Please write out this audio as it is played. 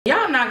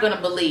not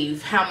gonna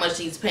believe how much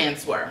these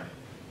pants were.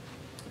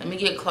 Let me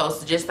get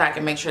closer just so I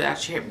can make sure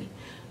that you hear me.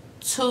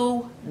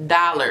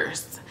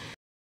 $2.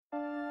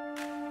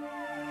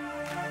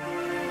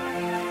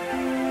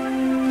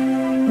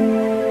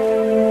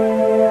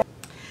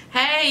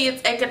 Hey,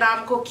 it's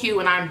Economical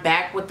Q and I'm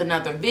back with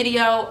another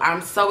video.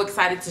 I'm so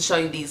excited to show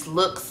you these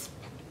looks.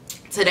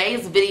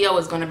 Today's video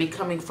is going to be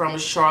coming from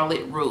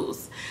Charlotte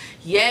Russe.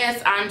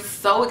 Yes, I'm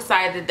so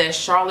excited that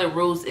Charlotte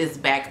Russe is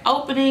back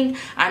opening.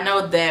 I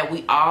know that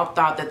we all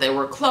thought that they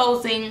were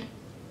closing,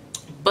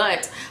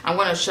 but I'm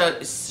going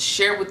to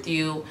share with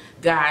you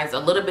guys a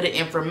little bit of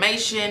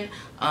information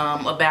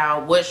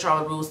about what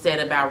Charlotte Russe said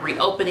about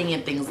reopening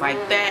and things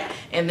like that,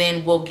 and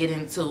then we'll get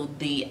into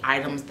the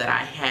items that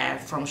I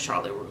have from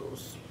Charlotte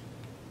Russe.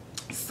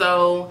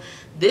 So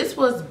this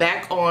was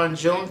back on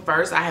June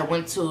 1st. I had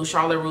went to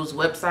Charlotte Russe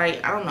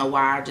website. I don't know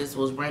why, I just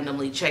was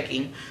randomly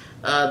checking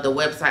the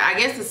website, I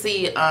guess, to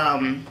see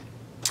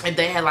if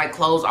they had like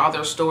closed all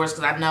their stores,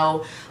 because I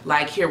know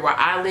like here where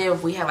I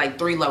live we had like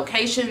 3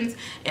 locations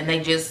and they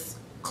just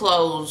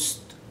closed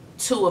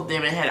 2 of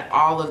them and had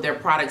all of their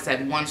products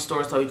at one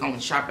store, so you can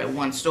only shop at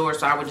one store.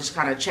 So I was just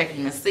kind of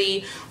checking to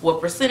see what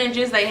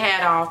percentages they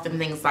had off and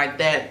things like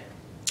that.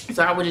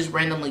 So I would just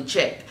randomly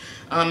check.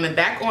 And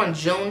back on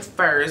June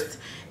 1st,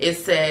 it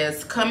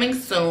says, coming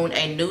soon,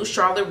 a new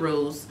Charlotte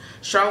Russe.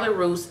 Charlotte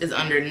Russe is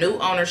under new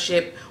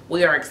ownership.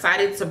 We are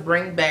excited to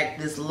bring back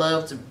this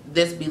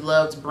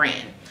beloved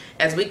brand.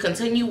 As we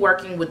continue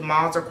working with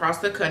malls across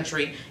the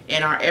country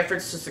in our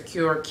efforts to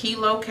secure key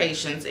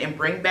locations and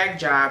bring back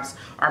jobs,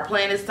 our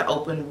plan is to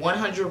open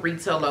 100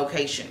 retail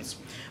locations.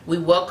 We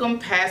welcome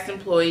past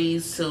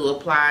employees to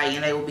apply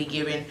and they will be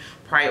given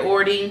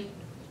priority,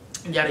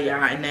 yada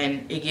yada, and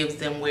then it gives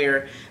them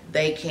where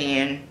they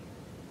can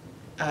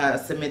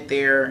submit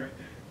their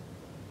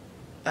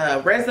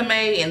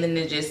resume, and then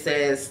it just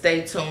says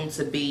stay tuned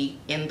to be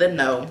in the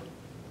know.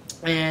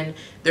 And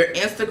their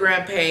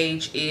Instagram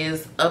page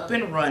is up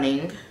and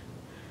running,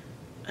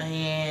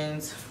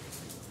 and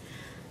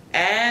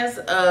as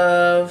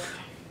of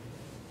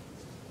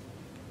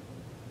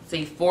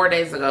 4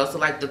 days ago, so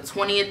like the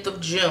 20th of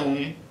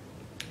June,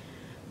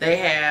 they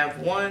have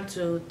 1,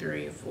 2,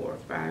 3, 4,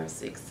 5,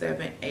 6,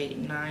 7, 8,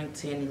 9,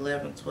 10,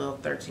 11, 12,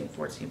 13,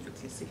 14,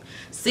 15,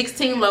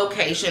 16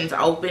 locations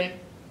open.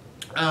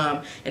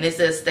 And it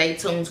says stay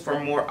tuned for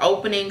more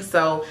openings.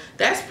 So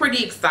that's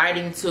pretty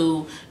exciting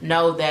to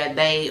know that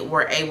they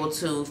were able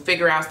to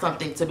figure out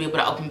something to be able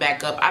to open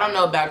back up. I don't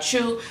know about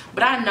you,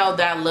 but I know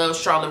that I love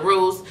Charlotte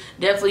Russe.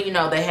 Definitely, you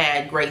know, they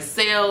had great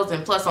sales,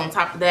 and plus on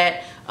top of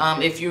that,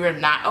 if you're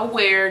not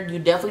aware, you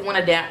definitely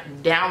want to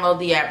download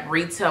the app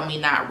Retail Me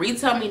Not.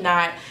 Retail Me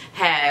Not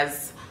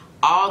has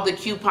all the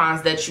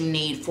coupons that you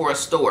need for a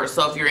store.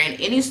 So if you're in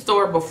any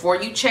store,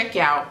 before you check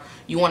out,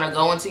 you want to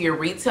go into your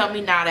Retail Me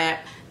Not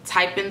app,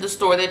 type in the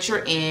store that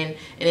you're in,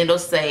 and it'll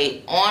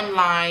say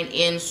online,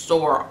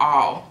 in-store,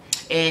 all.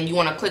 And you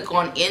want to click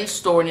on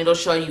in-store, and it'll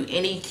show you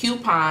any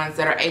coupons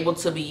that are able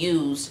to be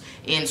used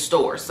in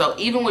store. So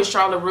even with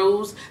Charlotte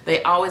Russe,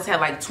 they always had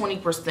like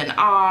 20%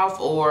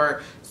 off,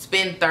 or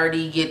spend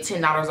 30, get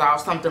 $10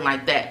 off, something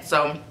like that.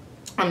 So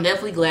I'm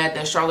definitely glad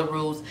that Charlotte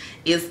Russe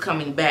is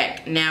coming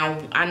back. Now,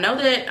 I know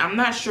that, I'm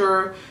not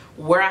sure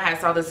where I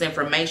had saw this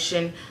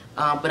information,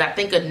 but I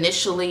think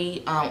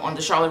initially on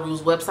the Charlotte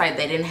Russe website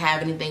they didn't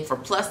have anything for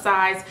plus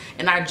size,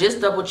 and I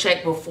just double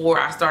checked before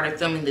I started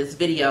filming this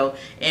video,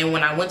 and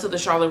when I went to the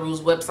Charlotte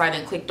Russe website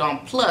and clicked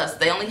on plus,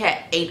 they only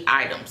had 8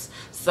 items.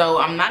 So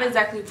I'm not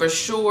exactly for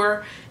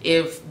sure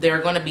if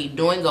they're going to be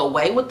doing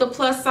away with the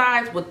plus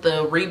size with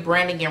the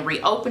rebranding and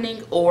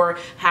reopening, or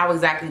how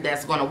exactly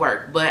that's going to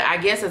work. But I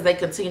guess as they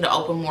continue to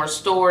open more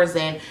stores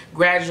and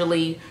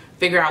gradually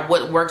figure out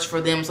what works for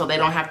them so they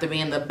don't have to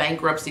be in the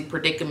bankruptcy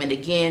predicament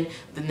again,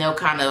 then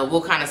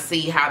we'll kind of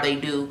see how they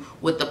do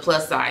with the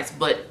plus size.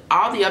 But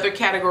all the other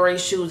categories,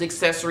 shoes,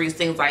 accessories,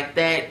 things like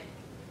that,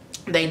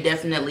 they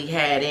definitely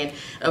had. And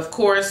of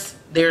course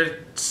they're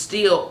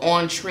still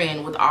on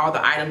trend with all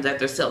the items that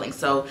they're selling,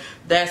 so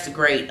that's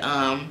great.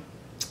 Now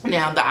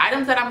the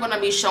items that I'm going to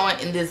be showing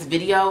in this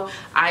video,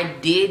 I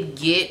did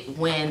get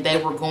when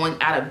they were going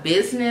out of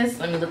business.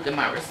 Let me look at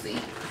my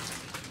receipt.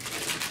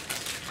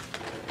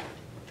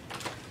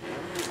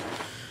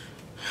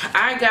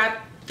 I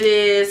got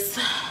this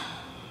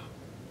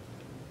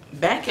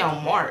back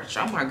in March.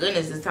 Oh my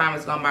goodness, this time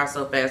has gone by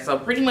so fast. So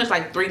pretty much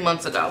like 3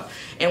 months ago.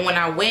 And when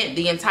I went,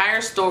 the entire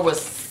store was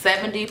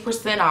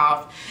 70%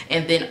 off,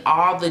 and then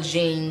all the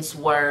jeans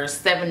were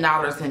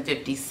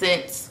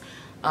 $7.50.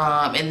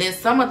 And then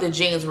some of the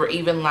jeans were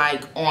even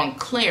like on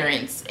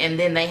clearance, and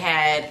then they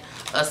had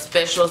a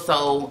special,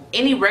 so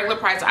any regular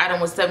price item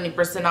was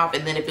 70% off,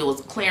 and then if it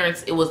was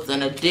clearance, it was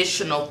an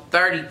additional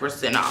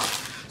 30%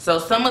 off. So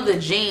some of the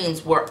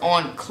jeans were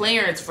on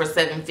clearance for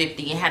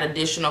 $7.50 and had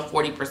additional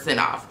 40%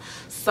 off.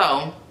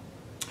 So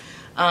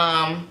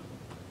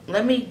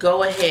let me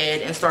go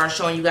ahead and start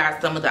showing you guys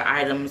some of the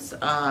items.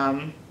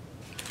 And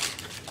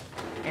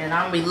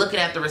I'll be looking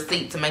at the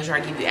receipt to make sure I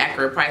give you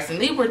accurate pricing.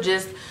 These were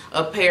just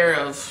a pair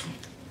of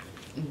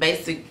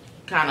basic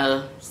kind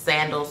of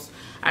sandals.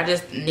 I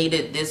just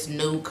needed this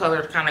new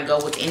color to kind of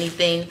go with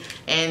anything,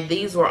 and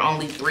these were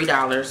only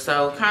 $3,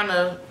 so kind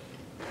of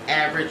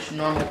average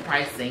normal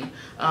pricing.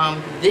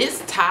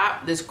 This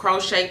top, this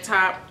crochet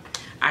top,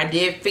 I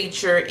did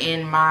feature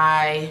in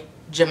my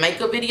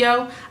Jamaica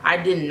video. I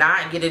did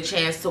not get a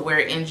chance to wear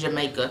it in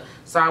Jamaica,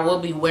 so I will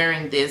be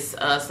wearing this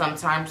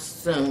sometime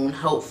soon,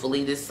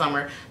 hopefully this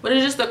summer. But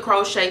it's just a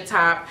crochet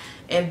top,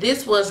 and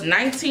this was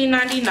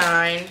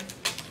 $19.99.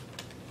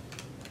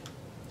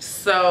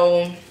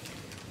 So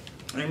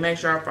let me make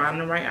sure I find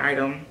the right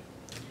item.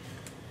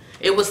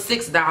 It was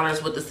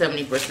 $6 with the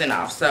 70%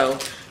 off. So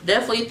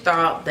definitely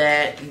thought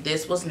that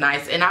this was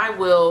nice, and I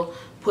will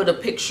put a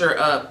picture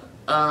up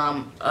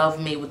of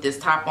me with this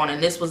top on,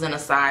 and this was in a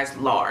size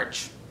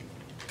large.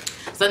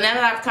 So now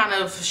that I've kind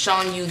of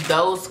shown you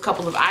those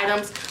couple of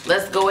items,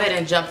 let's go ahead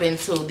and jump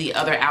into the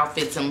other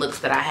outfits and looks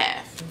that I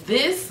have.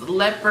 This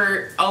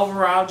leopard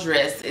overall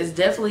dress is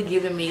definitely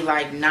giving me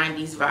like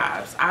 90s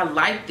vibes. I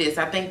like this.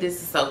 I think this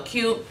is so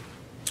cute.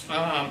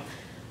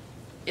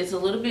 It's a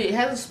little bit, it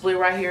has a split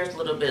right here. It's a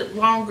little bit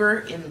longer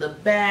in the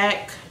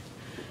back.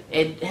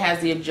 It has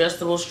the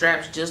adjustable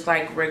straps just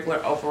like regular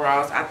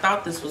overalls. I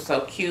thought this was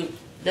so cute.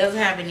 Doesn't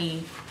have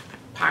any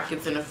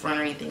pockets in the front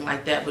or anything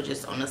like that, but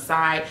just on the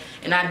side.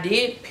 And I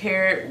did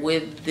pair it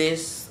with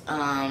this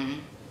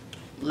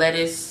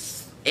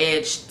lettuce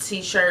edge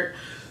t-shirt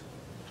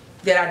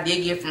that I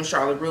did get from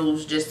Charlotte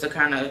Russe, just to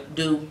kind of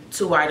do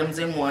 2 items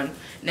in one.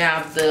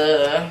 Now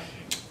the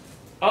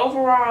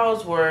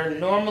overalls were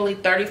normally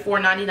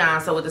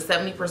 $34.99, so with the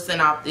 70%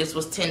 off, this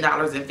was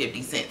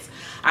 $10.50.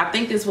 I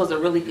think this was a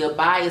really good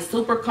buy. It's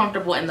super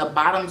comfortable, and the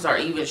bottoms are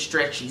even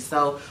stretchy.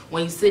 So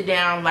when you sit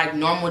down like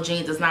normal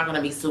jeans, it's not going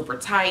to be super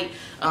tight.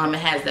 It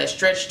has that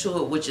stretch to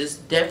it, which is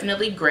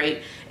definitely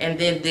great. And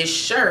then this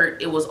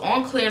shirt, it was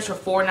on clearance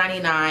for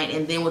 $4.99,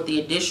 and then with the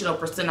additional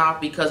 % off,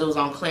 because it was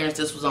on clearance,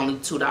 this was only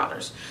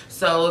 $2.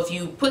 So if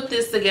you put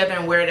this together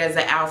and wear it as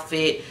an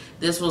outfit,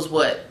 this was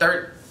what,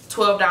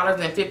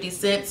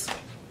 $12.50.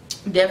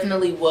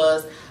 Definitely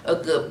was a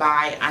good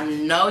buy. I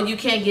know you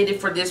can't get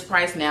it for this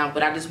price now,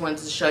 but I just wanted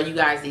to show you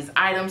guys these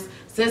items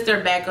since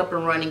they're back up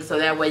and running, so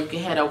that way you can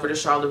head over to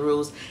Charlotte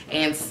Russe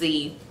and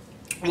see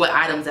what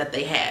items that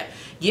they have.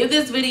 Give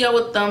this video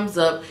a thumbs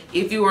up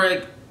if you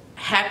were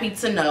happy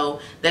to know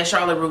that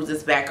Charlotte Russe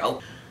is back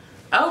open.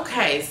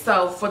 Okay,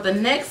 so for the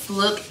next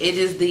look, it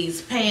is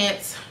these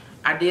pants.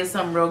 I did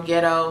something real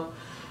ghetto.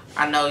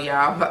 I know,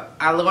 y'all, but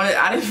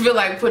I didn't feel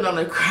like putting on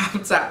a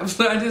crop top,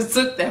 so I just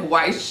took that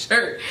white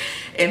shirt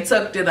and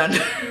tucked it under.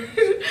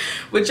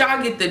 But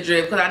y'all get the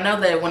drift, because I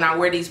know that when I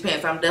wear these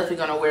pants, I'm definitely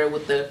going to wear it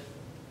with the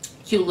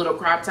cute little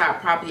crop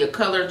top, probably a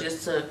color,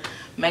 just to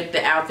make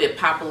the outfit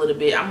pop a little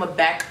bit. I'm going to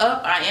back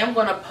up. I am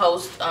going to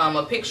post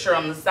a picture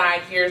on the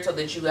side here so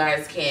that you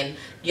guys can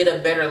get a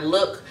better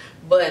look.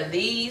 But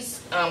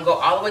these go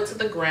all the way to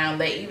the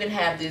ground. They even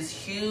have this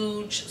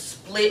huge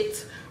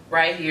split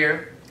right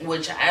here,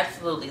 which I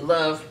absolutely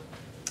love.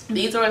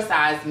 These are a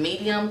size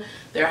medium.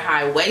 They're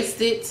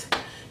high-waisted,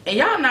 and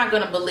y'all not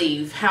gonna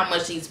believe how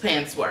much these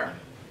pants were.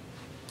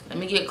 Let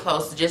me get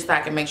closer just so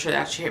I can make sure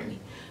that you hear me.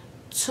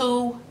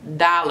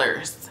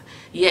 $2.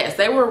 Yes,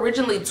 they were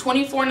originally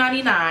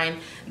 $24.99.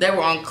 They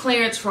were on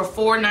clearance for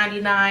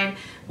 $4.99,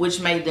 which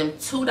made them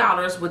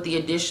 $2 with the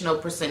additional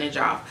 %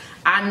 off.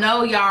 I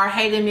know y'all are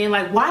hating me,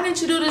 like, why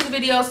didn't you do this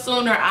video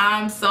sooner?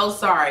 I'm so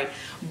sorry.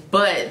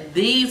 But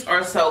these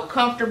are so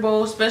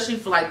comfortable, especially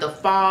for like the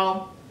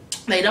fall.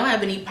 They don't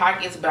have any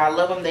pockets, but I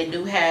love them. They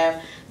do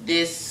have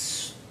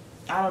this,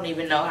 I don't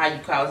even know how you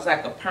call it. It's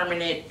like a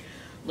permanent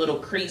little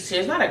crease here.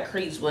 It's not a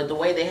crease, but the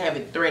way they have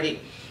it threaded.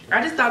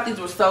 I just thought these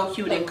were so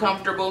cute and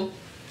comfortable.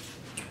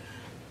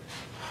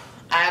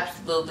 I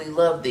absolutely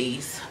love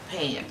these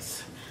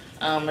pants.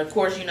 Of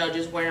course, you know,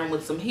 just wearing them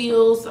with some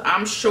heels.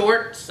 I'm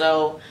short,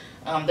 so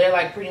they're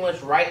like pretty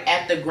much right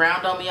at the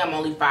ground on me. I'm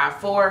only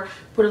 5'4".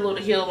 Put a little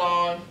heel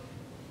on,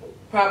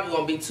 probably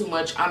won't be too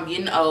much. I'm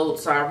getting old,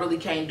 so I really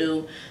can't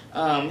do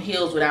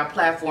heels without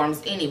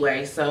platforms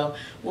anyway. So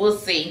we'll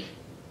see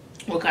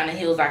what kind of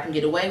heels I can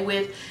get away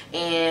with.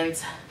 And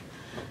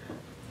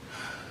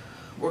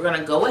we're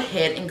gonna go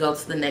ahead and go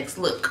to the next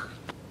look.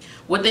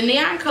 With the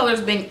neon colors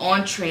being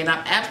on trend,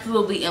 I'm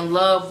absolutely in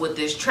love with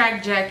this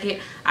track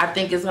jacket. I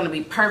think it's going to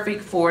be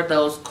perfect for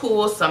those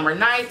cool summer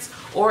nights,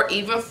 or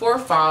even for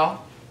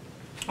fall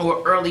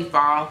or early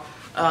fall.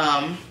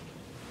 I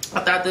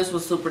thought this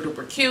was super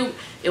duper cute.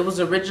 It was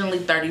originally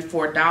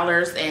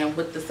 $34, and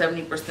with the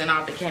 70%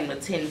 off, it came to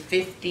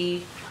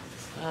 $10.50.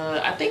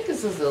 I think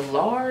this is a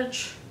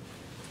large.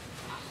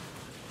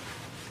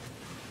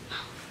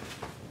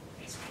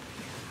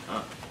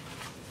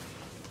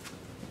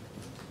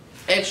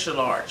 Extra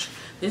large.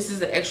 This is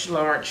the extra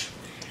large,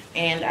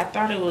 and I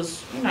thought it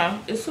was, you know,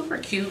 it's super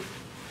cute.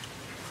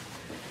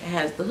 It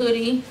has the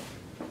hoodie,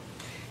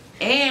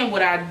 and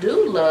what I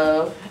do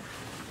love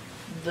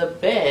the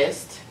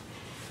best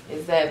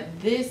is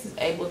that this is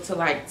able to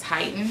like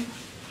tighten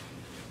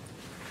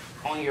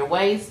on your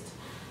waist,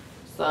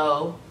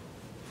 so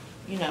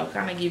you know,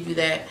 kind of give you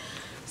that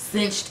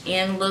cinched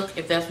in look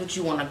if that's what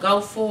you want to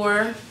go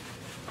for.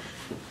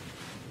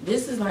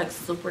 This is like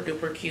super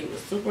duper cute,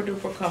 super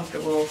duper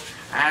comfortable.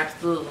 I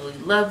absolutely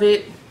love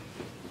it.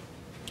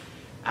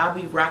 I'll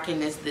be rocking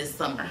this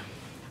summer.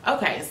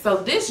 Okay, so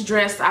this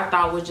dress I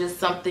thought was just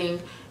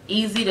something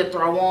easy to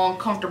throw on,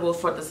 comfortable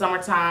for the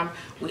summertime.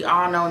 We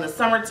all know in the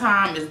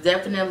summertime is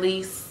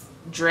definitely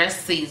dress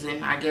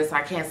season. I guess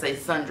I can't say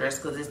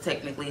sundress because this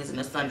technically isn't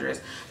a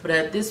sundress,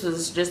 but this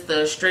was just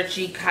a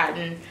stretchy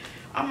cotton,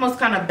 almost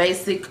kind of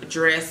basic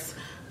dress.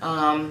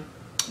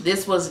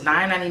 This was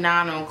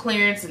 $9.99 on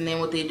clearance, and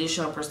then with the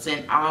additional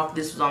 % off,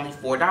 this was only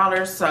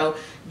 $4. So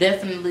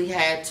definitely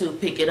had to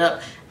pick it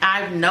up.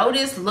 I've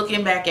noticed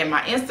looking back at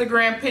my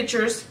Instagram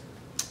pictures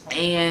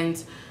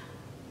and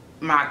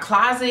my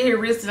closet here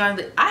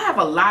recently, I have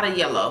a lot of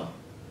yellow.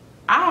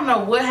 I don't know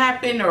what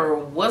happened or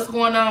what's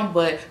going on,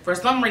 but for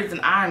some reason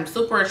I'm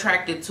super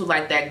attracted to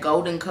like that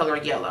golden color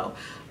yellow.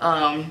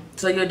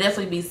 So you'll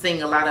definitely be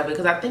seeing a lot of it,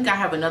 because I think I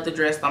have another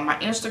dress on my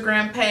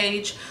Instagram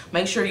page.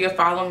 Make sure you're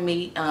following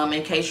me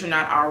in case you're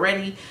not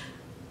already.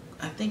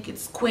 I think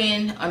it's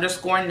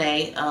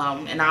Quinn_Nay,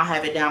 and I'll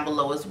have it down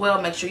below as well.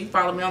 Make sure you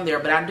follow me on there.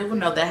 But I do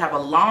know that I have a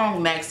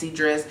long maxi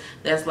dress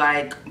that's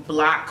like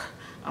block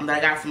that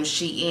I got from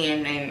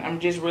Shein, and I'm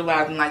just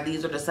realizing like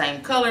these are the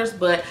same colors,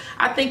 but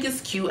I think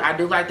it's cute. I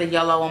do like the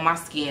yellow on my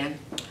skin.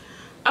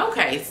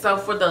 Okay, so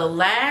for the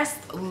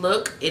last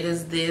look, it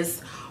is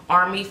this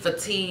army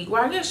fatigue,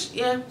 well, I guess,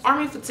 yeah,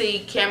 army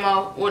fatigue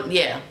camo, well,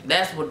 yeah,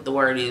 that's what the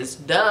word is,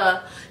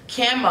 duh,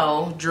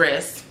 camo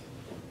dress.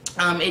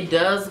 It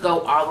does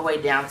go all the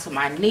way down to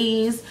my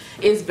knees.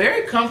 It's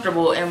very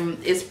comfortable and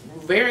it's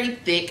very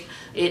thick.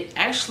 It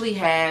actually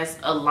has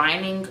a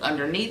lining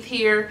underneath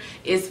here.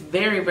 It's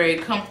very, very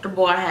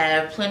comfortable. I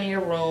have plenty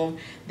of room.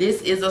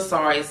 This is a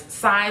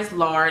size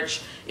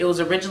large. It was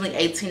originally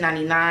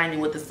 $18.99,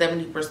 and with the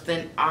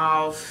 70%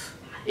 off,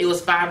 it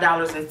was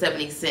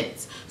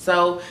 $5.70.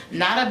 So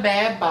not a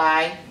bad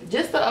buy.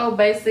 Just the old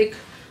basic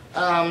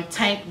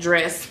tank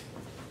dress.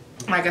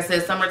 Like I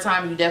said,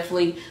 summertime, you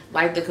definitely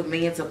like the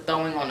convenience of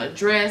throwing on a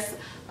dress.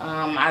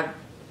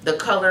 The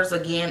colors,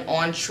 again,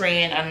 on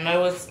trend. I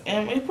know it's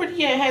pretty,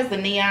 yeah, it has the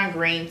neon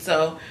green,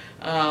 so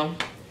I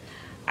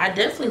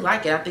definitely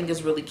like it. I think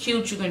it's really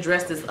cute. You can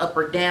dress this up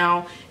or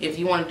down. If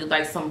you want to do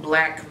like some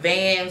black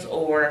Vans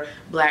or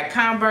black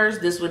Converse,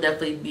 this would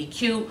definitely be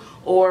cute.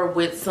 Or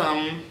with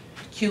some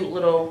cute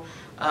little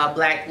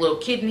black little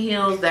kitten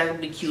heels, that would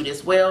be cute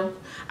as well.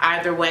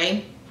 Either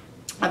way,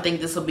 I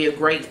think this will be a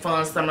great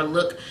fun summer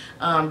look.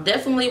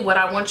 Definitely what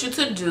I want you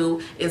to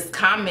do is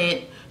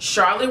comment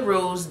Charlotte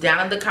Russe down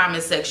in the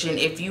comment section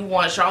if you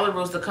want Charlotte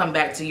Russe to come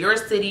back to your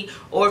city,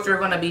 or if you're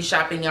going to be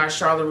shopping out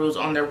Charlotte Russe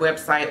on their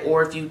website,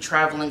 or if you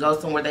travel and go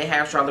somewhere they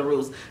have Charlotte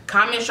Russe.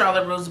 Comment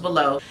Charlotte Russe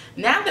below.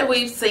 Now that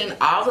we've seen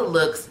all the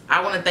looks,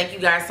 I want to thank you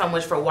guys so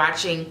much for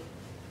watching.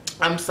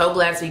 I'm so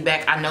glad to be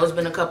back. I know it's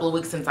been a couple of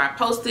weeks since I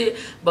posted,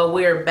 but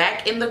we're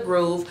back in the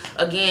groove.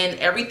 Again,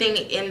 everything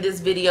in this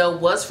video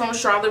was from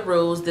Charlotte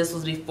Russe. This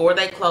was before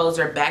they closed.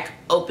 They're back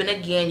open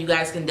again. You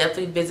guys can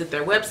definitely visit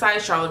their website,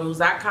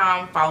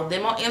 charlotterusse.com. Follow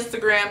them on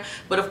Instagram,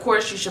 but of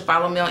course you should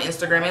follow me on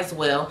Instagram as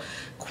well,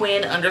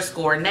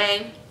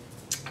 Quinn_Nay.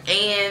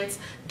 And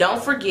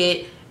don't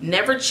forget,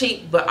 never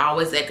cheap, but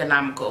always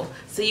economical.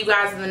 See you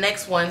guys in the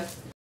next one.